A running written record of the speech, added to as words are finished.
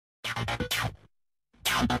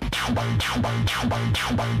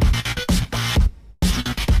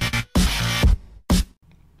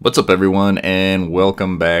What's up, everyone, and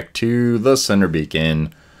welcome back to the Center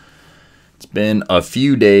Beacon. It's been a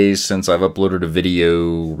few days since I've uploaded a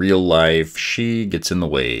video. Real life, she gets in the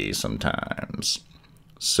way sometimes.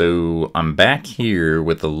 So I'm back here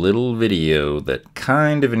with a little video that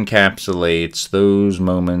kind of encapsulates those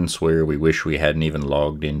moments where we wish we hadn't even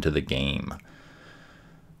logged into the game.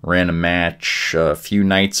 Ran a match a few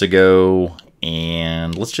nights ago,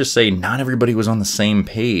 and let's just say not everybody was on the same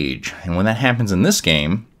page. And when that happens in this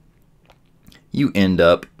game, you end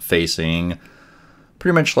up facing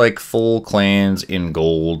pretty much like full clans in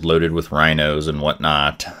gold, loaded with rhinos and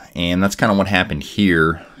whatnot. And that's kind of what happened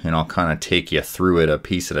here, and I'll kind of take you through it a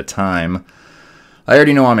piece at a time. I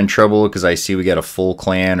already know I'm in trouble because I see we got a full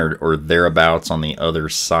clan or thereabouts on the other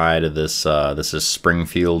side of this. This is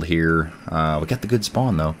Springfield here. We got the good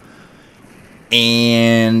spawn, though.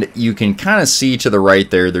 And you can kind of see to the right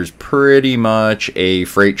there, there's pretty much a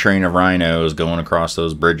freight train of rhinos going across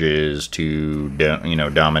those bridges to,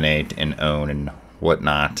 dominate and own and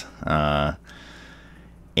whatnot.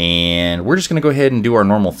 And we're just going to go ahead and do our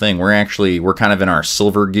normal thing. We're kind of in our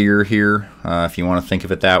silver gear here, if you want to think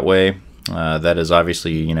of it that way. That is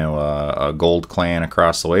obviously, a gold clan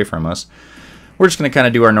across the way from us. We're just going to kind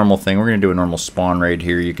of do our normal thing. We're going to do a normal spawn raid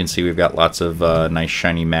here. You can see we've got lots of nice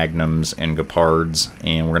shiny magnums and gepards,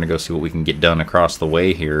 and we're going to go see what we can get done across the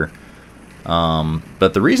way here.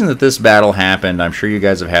 But the reason that this battle happened, I'm sure you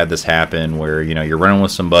guys have had this happen, where, you're running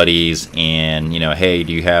with some buddies, and, hey,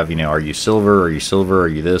 do you have, are you silver? Are you silver? Are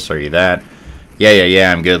you this? Are you that?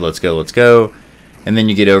 Yeah, I'm good. Let's go. And then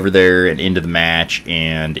you get over there and into the match,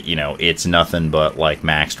 and, it's nothing but, like,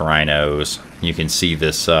 maxed rhinos. You can see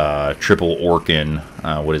this triple Orkin,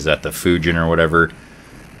 what is that, the Fujin or whatever,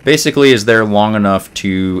 basically is there long enough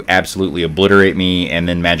to absolutely obliterate me and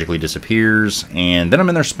then magically disappears. And then I'm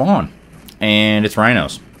in their spawn, and it's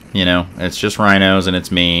rhinos. It's just rhinos, and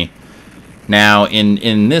it's me. Now,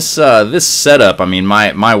 in this this setup, I mean,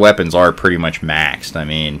 my weapons are pretty much maxed. I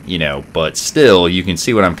mean, but still, you can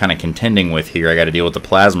see what I'm kind of contending with here. I got to deal with the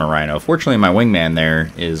plasma rhino. Fortunately, my wingman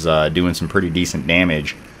there is doing some pretty decent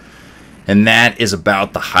damage. And that is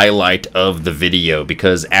about the highlight of the video,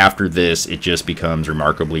 because after this, it just becomes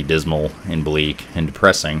remarkably dismal and bleak and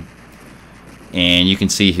depressing. And you can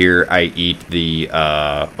see here, I eat the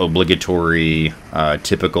obligatory,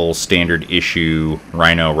 typical standard issue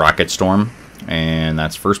Rhino Rocket Storm, and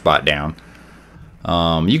that's first bot down.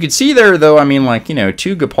 You can see there, though, I mean, like, 2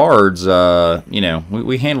 gepards,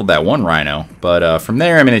 we handled that one rhino. But from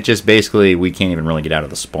there, I mean, it just basically, we can't even really get out of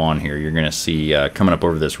the spawn here. You're going to see coming up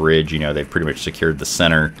over this ridge, they've pretty much secured the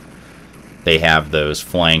center. They have those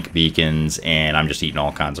flank beacons, and I'm just eating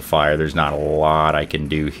all kinds of fire. There's not a lot I can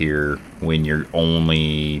do here when you're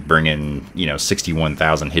only bringing,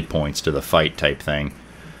 61,000 hit points to the fight type thing.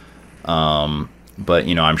 But,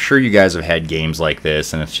 I'm sure you guys have had games like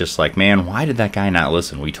this, and it's just like, man, why did that guy not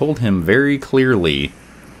listen? We told him very clearly,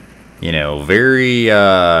 very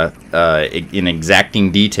in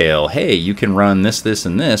exacting detail, hey, you can run this, this,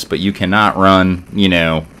 and this, but you cannot run,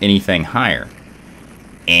 anything higher.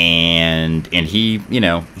 And he,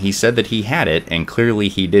 he said that he had it, and clearly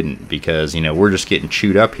he didn't, because, we're just getting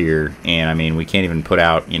chewed up here, and, I mean, we can't even put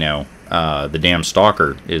out, the damn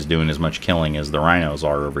stalker is doing as much killing as the rhinos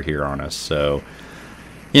are over here on us, so,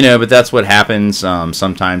 but that's what happens.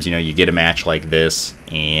 Sometimes, you get a match like this,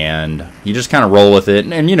 and you just kind of roll with it,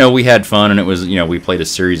 and, we had fun, and it was, we played a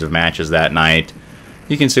series of matches that night.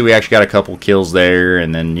 You can see we actually got a couple kills there,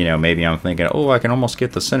 and then, maybe I'm thinking, oh, I can almost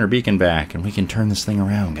get the center beacon back, and we can turn this thing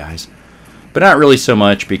around, guys. But not really so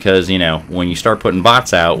much, because, when you start putting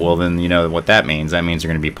bots out, well, then, what that means. That means they're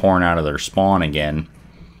going to be pouring out of their spawn again.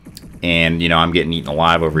 And, I'm getting eaten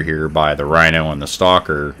alive over here by the rhino and the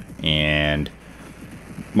stalker, and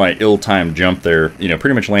my ill-timed jump there,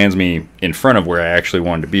 pretty much lands me in front of where I actually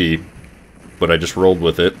wanted to be, but I just rolled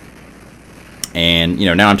with it. And,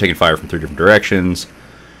 now I'm taking fire from 3 different directions.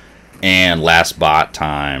 And last bot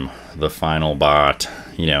time, the final bot,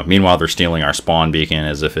 meanwhile they're stealing our spawn beacon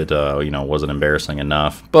as if it, wasn't embarrassing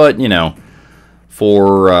enough. But,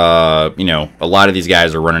 for, a lot of these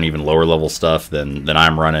guys are running even lower level stuff than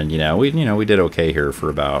I'm running. We did okay here for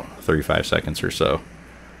about 35 seconds or so.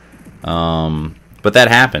 But that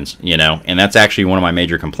happens, and that's actually one of my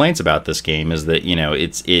major complaints about this game, is that,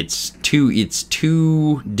 it's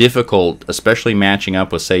too difficult, especially matching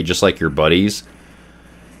up with, say, just like your buddies.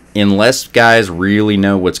 Unless guys really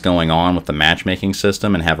know what's going on with the matchmaking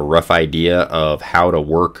system and have a rough idea of how to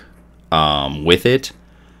work with it,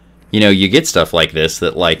 you know, you get stuff like this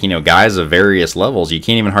that, like, you know, guys of various levels, you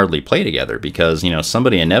can't even hardly play together because, you know,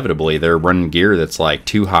 somebody inevitably, they're running gear that's like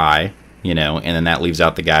too high, you know, and then that leaves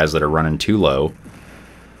out the guys that are running too low,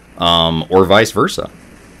 or vice versa,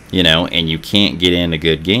 you know, and you can't get in a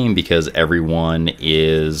good game because everyone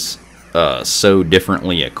is so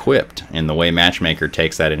differently equipped. And the way Matchmaker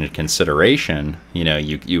takes that into consideration, you know,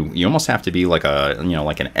 you almost have to be like a, you know,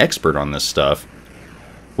 like an expert on this stuff,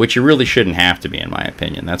 which you really shouldn't have to be, in my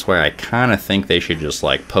opinion. That's why I kind of think they should just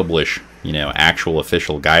like publish, you know, actual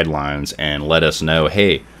official guidelines and let us know,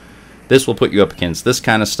 hey, this will put you up against this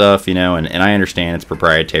kind of stuff, you know, and I understand it's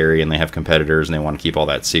proprietary and they have competitors and they want to keep all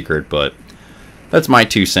that secret, but that's my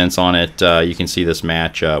 2 cents on it. You can see this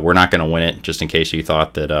match. We're not going to win it, just in case you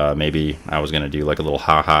thought that maybe I was going to do like a little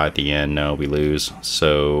ha-ha at the end. No, we lose.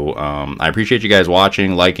 So I appreciate you guys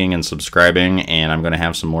watching, liking, and subscribing, and I'm going to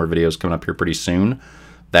have some more videos coming up here pretty soon.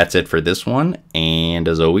 That's it for this one, and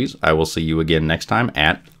as always, I will see you again next time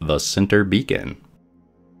at the Center Beacon.